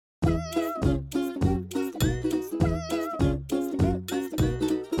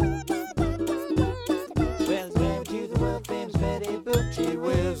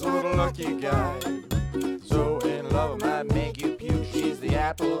lucky guy. So in love, I might make you puke. She's the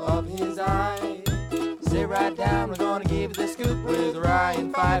apple of his eye. Sit right down, we're gonna give you the scoop with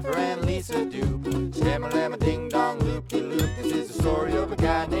Ryan Pfeiffer and Lisa Doop. Stamma-lamma ding-dong loop-de-loop. This is the story of a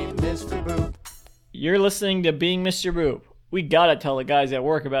guy named Mr. Boop. You're listening to Being Mr. Boop. We gotta tell the guys at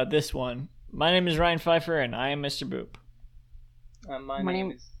work about this one. My name is Ryan Pfeiffer, and I am Mr. Boop. My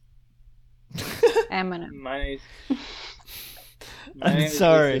name is Eminem. My name is. I'm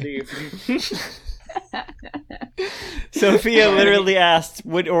sorry. Mr. Sophia literally asked,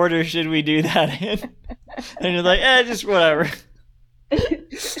 what order should we do that in? And you're like, just whatever.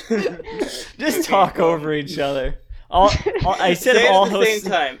 Just talk over each other. Instead of all hosts,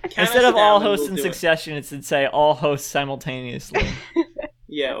 instead of all hosts in succession, it should say all hosts simultaneously.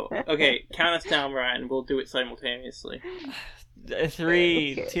 Yeah, okay, count us down, Ryan. We'll do it simultaneously.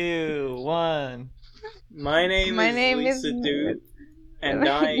 3, 2, 1. My name is Lisa Doop, and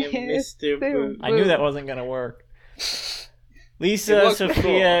I am Mr. Boop. I knew that wasn't going to work. Lisa,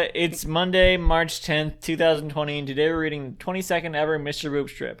 Sophia, it's Monday, March 10th, 2020, and today we're reading the 22nd ever Mr. Boop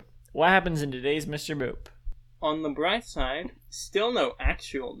strip. What happens in today's Mr. Boop? On the bright side, still no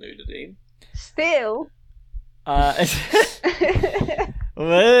actual nudity. Still? Well,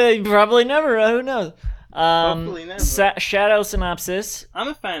 probably never. Who knows? Hopefully never. Shadow synopsis. I'm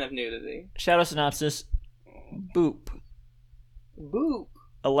a fan of nudity. Shadow synopsis. Boop. Boop.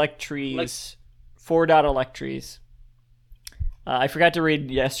 Electries. 4.electries. I forgot to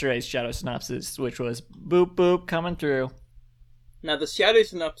read yesterday's shadow synopsis, which was boop boop coming through. Now, the shadow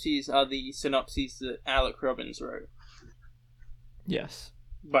synopses are the synopses that Alec Robbins wrote. Yes.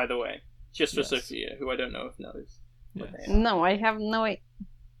 By the way. Just for Yes. Sophia, who I don't know if knows. Yes. No, I have no idea.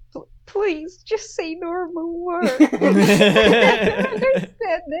 Please, just say normal words. I don't understand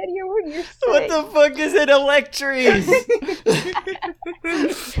any of what you're saying. What the fuck is it, electries?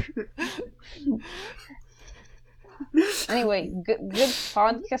 Anyway, good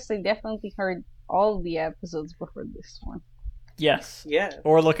podcast. I definitely heard all the episodes before this one. Yes. Yeah.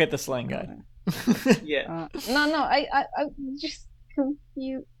 Or look at the slang guide. Yeah. No, I'm just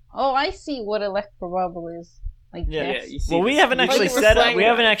confused. Oh, I see what electrobubble is. Like Yeah. this. You see Well, we this- haven't you actually see the said slang we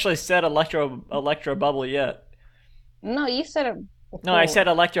haven't guide. actually said electro bubble yet. No, you said it before. No, I said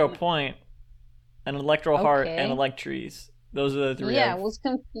electro point, and electro heart, Okay. and electries. Those are the three. Yeah, I was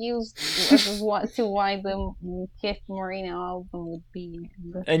confused as to why the Kith Marino album would be.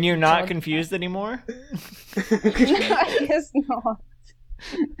 And you're not confused anymore? No, I guess not.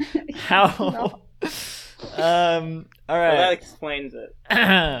 How? No. All Well, that right. explains it.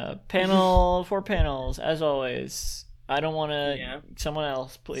 Panel 4 panels, as always. I don't want to. Yeah. Someone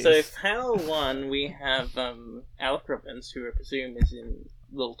else, please. So, panel 1, we have Alec Robbins, who I presume is in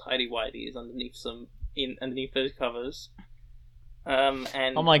little tidy whities underneath those covers.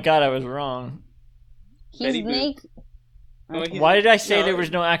 And Oh my god, I was wrong. He's Betty Boop. naked. Oh, he's- Why did I say no, there was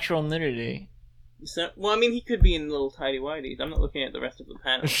no actual nudity? So, well, I mean, he could be in little tidy whities. I'm not looking at the rest of the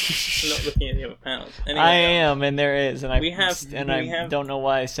panels. I'm not looking at the other panels. Anyway, I am, and there is, and We have- don't know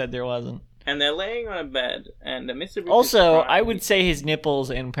why I said there wasn't. And they're laying on a bed, and Mr. Boop is Also, crying. I would say his nipples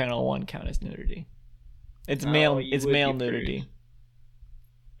in panel 1 count as nudity. It's Oh, male. you It's would male be nudity.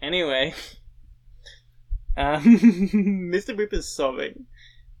 Anyway, Mr. Boop is sobbing.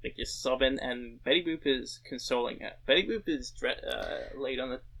 Like, just sobbing, and Betty Boop is consoling her. Betty Boop is laid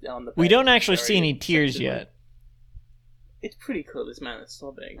on the bed. We don't actually very see any tears sexually. yet. It's pretty clear this man is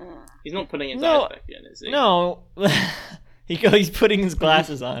sobbing. He's not putting his No, eyes back in, is he? No, he's putting his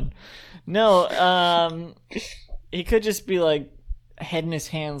glasses on. No, he could just be like head in his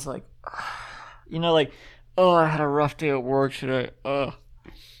hands, like, like, oh, I had a rough day at work today.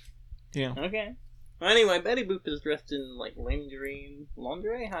 Yeah. Okay. Well, anyway, Betty Boop is dressed in, like, lingerie?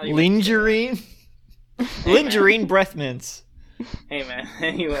 How do you Lingerine? Lingerine breath mints. Hey, man.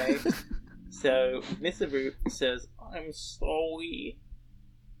 Anyway, so Mr. Boop says, "I'm sorry,"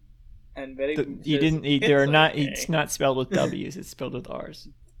 and Betty Boop You says, didn't. "It's They're not. okay." It's not spelled with W's. It's spelled with R's.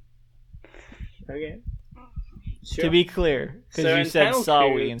 Okay. Sure. To be clear, because So you in said panel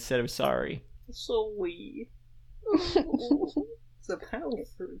sorry 2 instead of sorry. sorry. So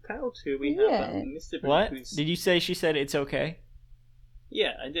panel 2, we Yeah. have Mr. Boop. What Who's... did you say? She said it's okay.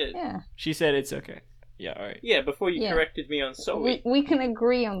 Yeah, I did. Yeah, She said it's okay. Yeah. All right. Yeah, before you Yeah. corrected me on sorry. we can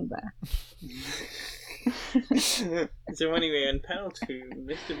agree on that. So anyway, in panel 2,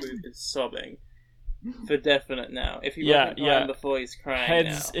 Mr. Boop is sobbing. For definite now. If he Yeah, wasn't crying yeah. before, he's crying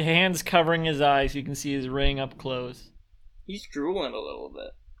now. Hands covering his eyes. You can see his ring up close. He's drooling a little bit.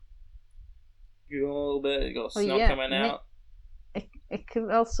 Drooling a little bit, he got Oh, snot yeah. coming out. It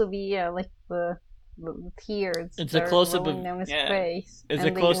could also be like the the tears. It's a that are close-up rolling of- down his Yeah. face. It's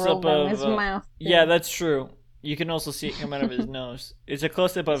and a close-up they roll down of his mouth. yeah, that's true. You can also see it come out of his nose. It's a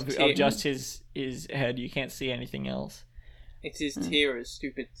close-up of just his head. You can't see anything else. It's his tears,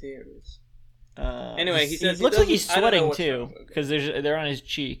 stupid tears. Anyway, he says he looks like doesn't- he's I don't know sweating what's too, wrong with it. because they're on his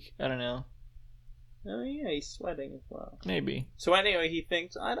cheek. I don't know, Oh yeah, he's sweating as well. maybe. So anyway, he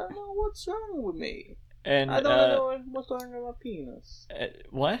thinks, I don't know what's wrong with me. And I don't know what's going on with my penis.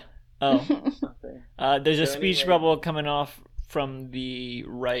 what? Oh, Nothing. there's a So speech anyway- bubble coming off from the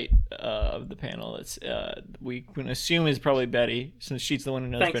right of the panel. That's we can assume is probably Betty, since she's the one who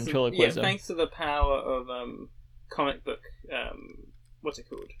knows ventriloquism. Thanks to the power of comic book what's it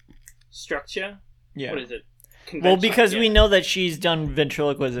called? Structure? Yeah. What is it? Well, Convention? because we Yeah. know that she's done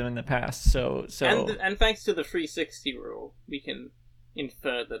ventriloquism in the past, so And thanks to the 360 rule, we can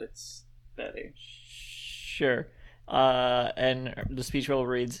infer that it's Betty. sure. And the speech bubble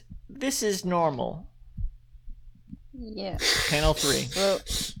reads, "This is normal." Yeah. Panel 3. So,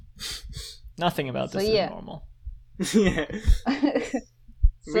 Nothing about So, this yeah. is normal. Yeah.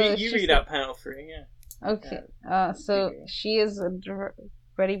 so You she's read out panel 3, yeah. Okay. So she is a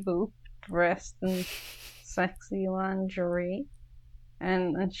Betty Boop dressed in sexy lingerie,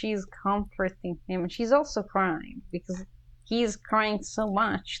 and she's comforting him. And she's also crying because he's crying so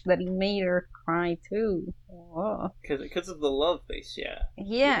much that he made her cry too. Oh. Because of the love they share.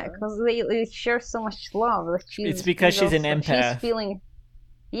 Yeah, because they share so much love that she's. It's because she's an empath. She's feeling.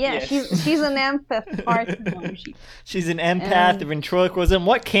 Yeah, Yes. she's an empath partner. She's an empath. And- Ventriloquism.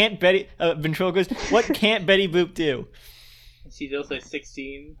 What can't Betty ventriloquist? What can't Betty Boop do? She's also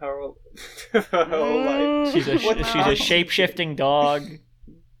 16 her whole, her whole life. She's a What she's the- a shape-shifting dog.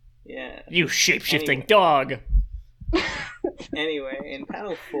 Yeah. You shape-shifting Anyway. dog. Anyway, in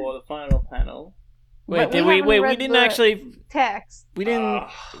panel 4, the final panel. Wait, But did we we? haven't Wait, we read didn't the actually. Text. We didn't.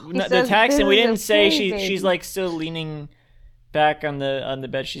 Ugh. The says, text, and we "This is didn't say okay, she's baby." like still leaning back on the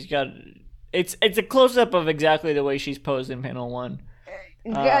bed. She's got. It's a close-up of exactly the way she's posed in panel 1.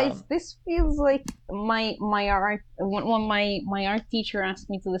 Guys, this feels like my art when my art teacher asked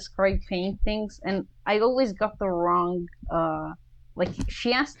me to describe paintings, and I always got the wrong. Like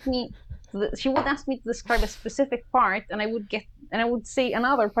she asked me, she would ask me to describe a specific part, and I would say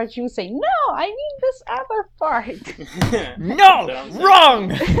another part. She would say, "No, I mean this other part." No, So I'm saying-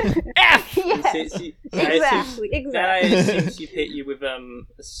 wrong. F. Yes, Exactly. exactly. Then I assume she'd hit you with a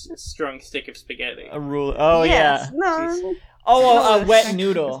strong stick of spaghetti. A rule. Oh Yes, yeah. no. Oh, a No, wet actually,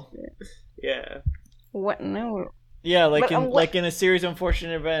 noodle. Yeah. What? No. Yeah, like But, in what- like in a series of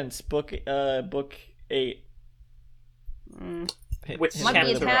unfortunate events, book 8. Mm. Which Might be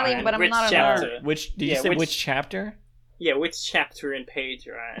chapter, Italian, Ryan? but I'm Which not an chapter? Which did you Yeah, say? which- Which chapter? Yeah, which chapter and page,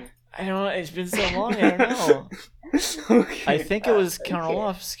 Ryan? I don't know. It's been so long. I don't know. Okay. I think it was Okay.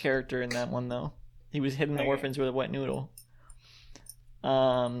 Karloff's character in that one though. He was hitting the Okay. orphans with a wet noodle.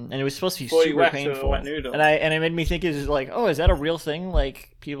 And it was supposed to be Before he super whacked her with a painful. wet noodle. And it made me think, is like, oh, is that a real thing?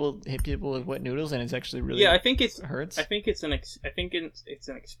 Like people hit people with wet noodles, and it's actually really Yeah, I think it's. hurts. I think it's an. I think it's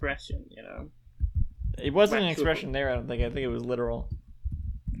an expression. You know. It wasn't an Wet expression there. I don't think. I think it was literal.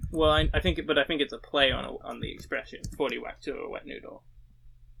 Well, I think it's a play on the expression. 40 whacked to a wet noodle.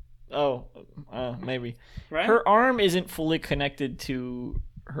 Oh, maybe. Right. Her arm isn't fully connected to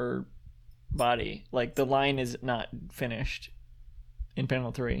her body. Like the line is not finished in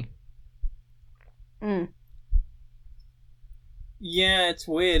panel 3. Mm. Yeah, it's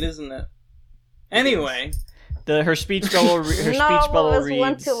weird, isn't it? Anyway, Her speech bubble. Her speech None of bubble us reads.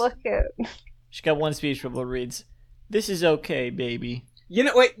 want to look at. She got one speech bubble reads. This is okay, baby. you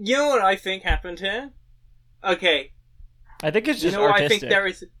know what I think happened here? Okay, I think it's you just know what I artistic. think there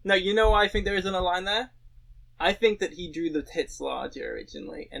is. No, you know why I think there isn't a line there? I think that he drew the tits larger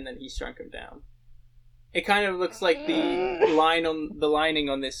originally, and then he shrunk them down. It kind of looks like the lining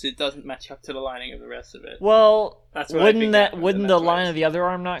on this. It doesn't match up to the lining of the rest of it. Well, That's what I think wouldn't that happened, wouldn't and the that's why line it's- of the other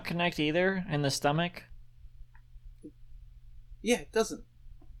arm not connect either in the stomach? Yeah, it doesn't.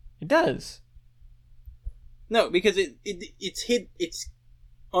 It does. No, because it's hid. It's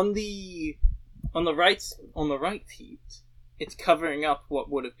on the right feet. It's covering up what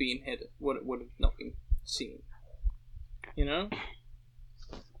would have been hidden, what it would have not been seen. You know,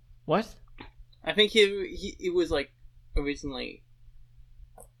 What? I think it was like originally,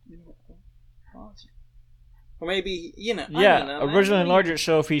 or maybe I don't Yeah, know, man. originally larger.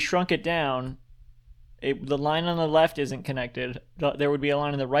 So if he shrunk it down, the line on the left isn't connected. There would be a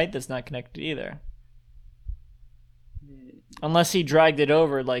line on the right that's not connected either. Unless he dragged it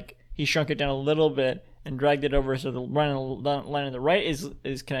over, like he shrunk it down a little bit and dragged it over, so the line on the right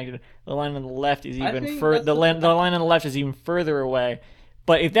is connected. The line on the left is I even think further. that's The the- line on the left is even further away.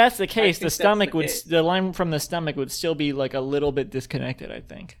 But if that's the case, think the that's the case. the line from the stomach would still be like a little bit disconnected, I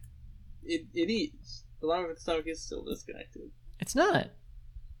think. It is. The line with the stomach is still disconnected. It's not.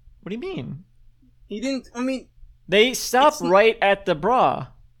 What do you mean? He didn't. I mean, They stop It's- right at the bra.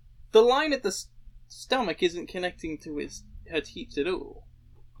 the line at the stomach isn't connecting to her teats at all.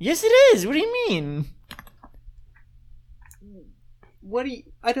 Yes, it is. What do you mean? What do you?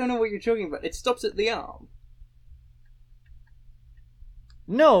 I don't know what you're talking about. It stops at the arm.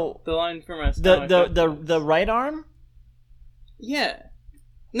 No, The line from her stomach. the right arm, Yeah.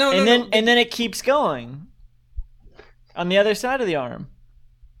 No, and no, then no. and then it keeps going on the other side of the arm.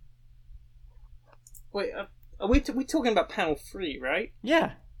 Wait, are we talking about panel 3, right?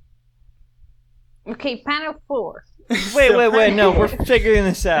 Yeah. Okay, panel 4. Wait. No, we're figuring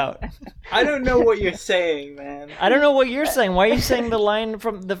this out. I don't know what you're saying, man. I don't know what you're saying. Why are you saying the line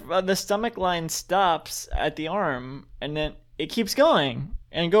from the stomach line stops at the arm and then it keeps going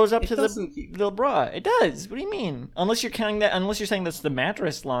and goes up It to doesn't keep- the bra? It does. What do you mean? Unless you're counting that. Unless you're saying that's the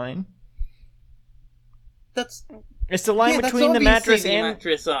mattress line. That's It's the line yeah, that's between the obviously mattress the and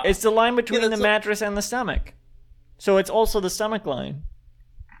mattress arm. it's the line between the that's mattress and the stomach. So it's also the stomach line.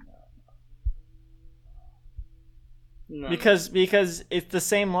 No. Because it's the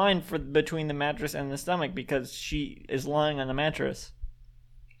same line for between the mattress and the stomach because she is lying on the mattress.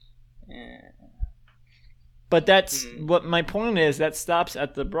 Yeah. But that's what my point is. That stops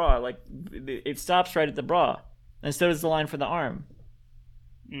at the bra. Like it stops right at the bra, and so does the line for the arm.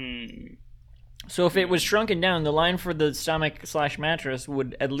 Mm. So if it was shrunken down, the line for the stomach/mattress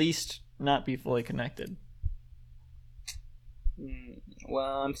would at least not be fully connected.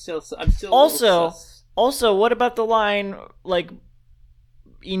 Well, I'm still. Also, what about the line like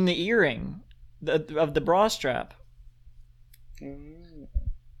in the earring of the bra strap?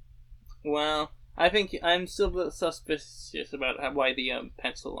 Well, I think I'm still a bit suspicious about why the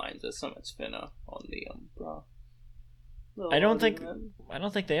pencil lines are so much thinner on the bra. I don't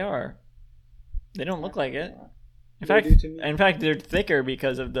think they are. They don't look like it. In They fact, do to me. they're thicker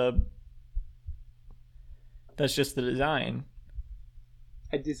because of the. That's just the design.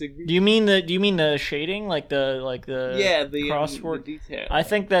 I disagree. Do you mean the shading, like the yeah, the crosswork? the detail. I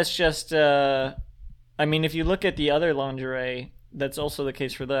think that's just. I mean, if you look at the other lingerie, that's also the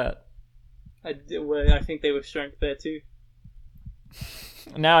case for that. I think they were shrunk there too.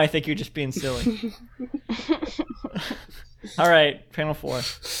 Now I think you're just being silly. All right, panel 4.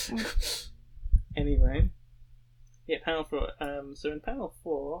 Anyway, yeah, panel 4. So in panel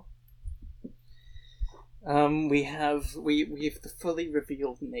 4, we have the fully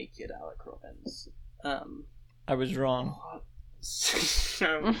revealed naked Alec Robbins. I was wrong.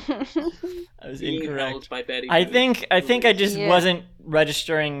 So, I was being incorrect. held by Betty. I think I just Yeah. wasn't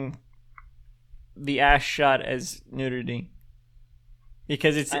registering the ass shot as nudity.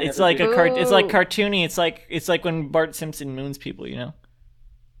 Because it's I never like did. it's like Ooh. cartoony. It's like when Bart Simpson moons people, you know.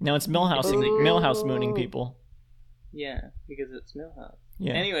 No, it's Millhouse mooning people. Yeah, because it's Millhouse.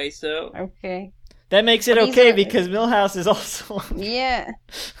 Yeah, Anyway, so Okay. that makes it But he's okay a- because Millhouse is also. Yeah.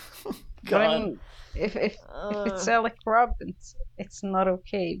 But I God. mean, if it's Alec Robbins, it's not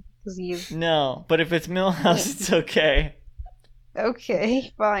okay because you. No, but if it's Millhouse, it's okay.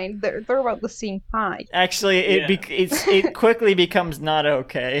 Okay, fine. They're about the same height. Actually, it quickly becomes not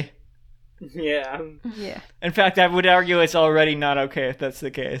okay. yeah, Yeah. In fact, I would argue it's already not okay if that's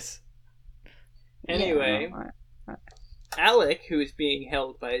the case. Anyway, Yeah, Alec, who is being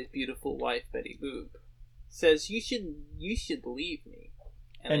held by his beautiful wife Betty Boop, says you should leave me.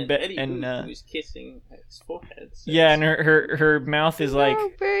 And then Be- Betty and, Boop, who's kissing his forehead, says, Yeah, and her mouth is like oh,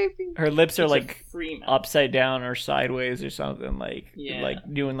 baby. her lips are "It's a like free man." upside down or sideways or something, like Yeah. like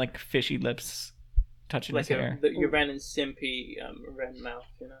doing like fishy lips touching like his hair. your Ren and Stimpy Ren mouth,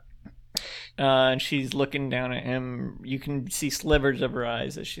 you know. And she's looking down at him. You can see slivers of her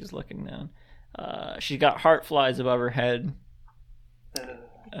eyes as she's looking down. She's got heart flies above her head.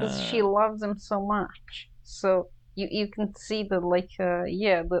 Because she loves him so much. So you can see the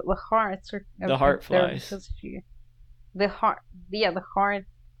the hearts are The heart there flies. because the heart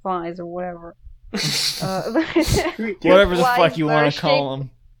flies or whatever. Whatever the Flies fuck you want are to call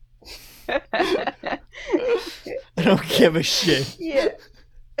them. I don't give a shit. Yeah.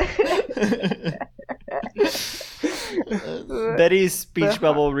 Betty's speech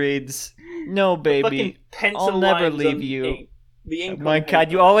bubble reads, "No, Fucking baby, pencil I'll never lines leave on you." ink. The ink. My on God,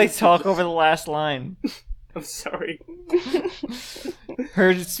 paper. you always talk over the last line. I'm sorry.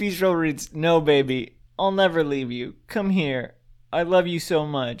 Her speech bubble reads, "No, baby, I'll never leave you. Come here. I love you so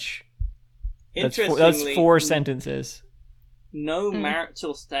much." That's Interestingly, 4 sentences. no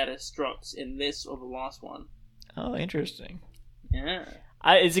marital status drops in this or the last one. Oh, interesting. Yeah.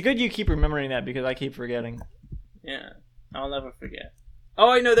 It's a good you keep remembering that because I keep forgetting. Yeah, I'll never forget. Oh,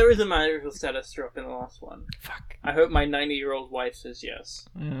 I know there is a marital status drop in the last one. Fuck. I hope my 90-year-old wife says yes.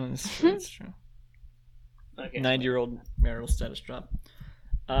 Yeah, that's true. That's true. Okay. 90-year-old marital status drop.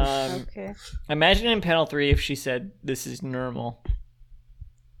 Okay. Imagine in panel 3 if she said, "This is normal."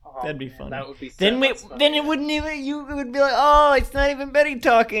 Oh, That'd be man, funny. That would be so Then much fun. then it wouldn't even. You would be like, "Oh, it's not even Betty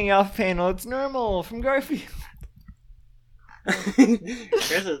talking off panel. It's normal from Garfield."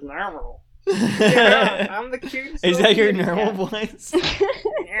 This is normal. Yeah, I'm the cutest. Is that your little kitty normal cat. voice?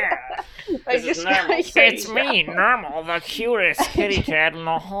 Yeah. I This is just normal. It's me, Normal, the cutest kitty cat in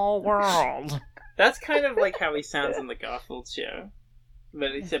the whole world. That's kind of like how he sounds in the Garfield show.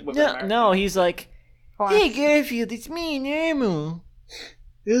 But except with No, American. no, he's like, "Hey Garfield, it's me, Normal."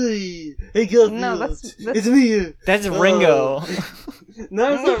 Hey, Garfield. No, that's- It's me. That's Ringo.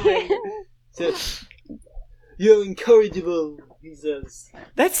 No, it's not Ringo. So, you're incorrigible, he says.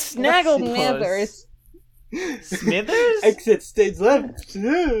 That's That's Snagglepuss. Smithers. Smithers? Exit stage left.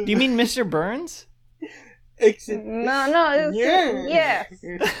 Do you mean Mr. Burns? Exit. No, it's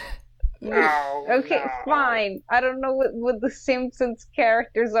yes. Oh, Okay, no. fine. I don't know what the Simpsons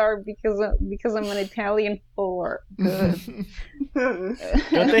characters are because I'm an Italian whore. Good.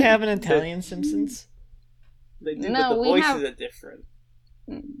 Don't they have an Italian Simpsons? They do, No, but the we voices have- are different.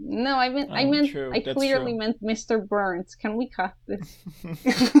 No, I meant Oh, true. I That's clearly true. meant Mr. Burns. Can we cut this?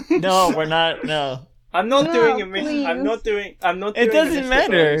 No, we're not. No, I'm not No, doing a miss. I'm please. not doing. it a doesn't Mr.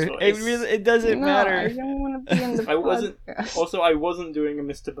 matter. Burns It voice. really, it doesn't No, matter. I don't want to be in the I wasn't- podcast. Also, I wasn't doing a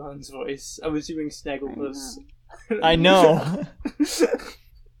Mr. Burns voice. I was doing Snagglepuss. I know.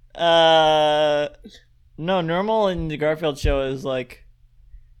 No, Normal in the Garfield show is like,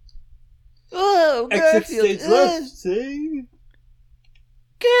 "Oh, Exit Garfield, stage left. See.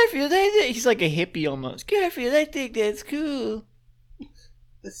 Garfield." He's like a hippie almost. Garfield, I think that's cool.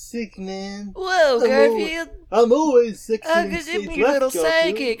 A sick man. Whoa, I'm Garfield. I'm always six I'm in gonna stage be a little left,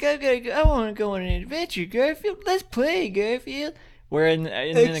 Garfield. psychic. I want to go on an adventure, Garfield. Let's play, Garfield. Where in the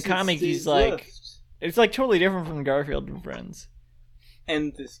Exit comic he's stage like, left. it's like totally different from Garfield and Friends.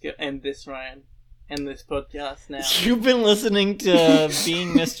 End this, Ryan. End this podcast now. You've been listening to Being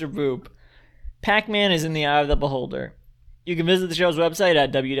Mr. Boop. Pac-Man is in the eye of the beholder. You can visit the show's website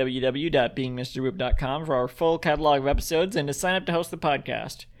at www.beingmrboop.com for our full catalog of episodes and to sign up to host the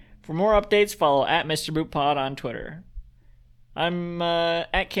podcast. For more updates, follow at Mr. Boop Pod on Twitter. I'm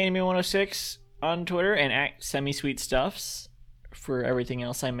at KNB106 on Twitter and at SemiSweetStuffs for everything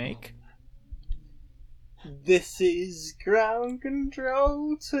else I make. This is ground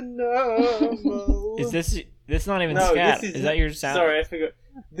control to normal. Is this not even No, scat? this Is that your sound? Sorry, I forgot.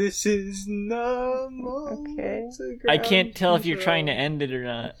 This is normal. Okay. to I ground can't tell if you're trying to control. end it or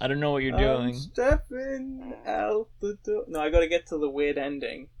not. I don't know what you're I'm doing. stepping out the door. No, I gotta get to the weird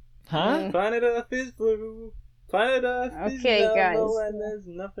ending. Huh? Planet Earth is blue. Planet Earth is Okay, yellow, guys. and there's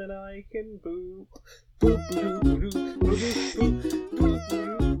nothing I can boop. Boop, boop, boop, boop, boop, boop, boop,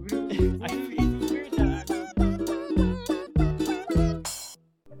 boop, boop. I feel weird that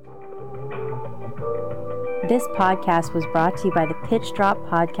This podcast was brought to you by the Pitch Drop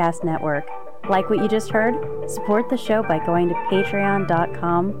Podcast Network. Like what you just heard? Support the show by going to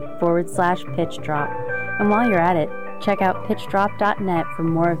patreon.com/pitchdrop. And while you're at it, check out pitchdrop.net for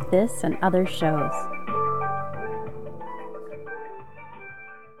more of this and other shows.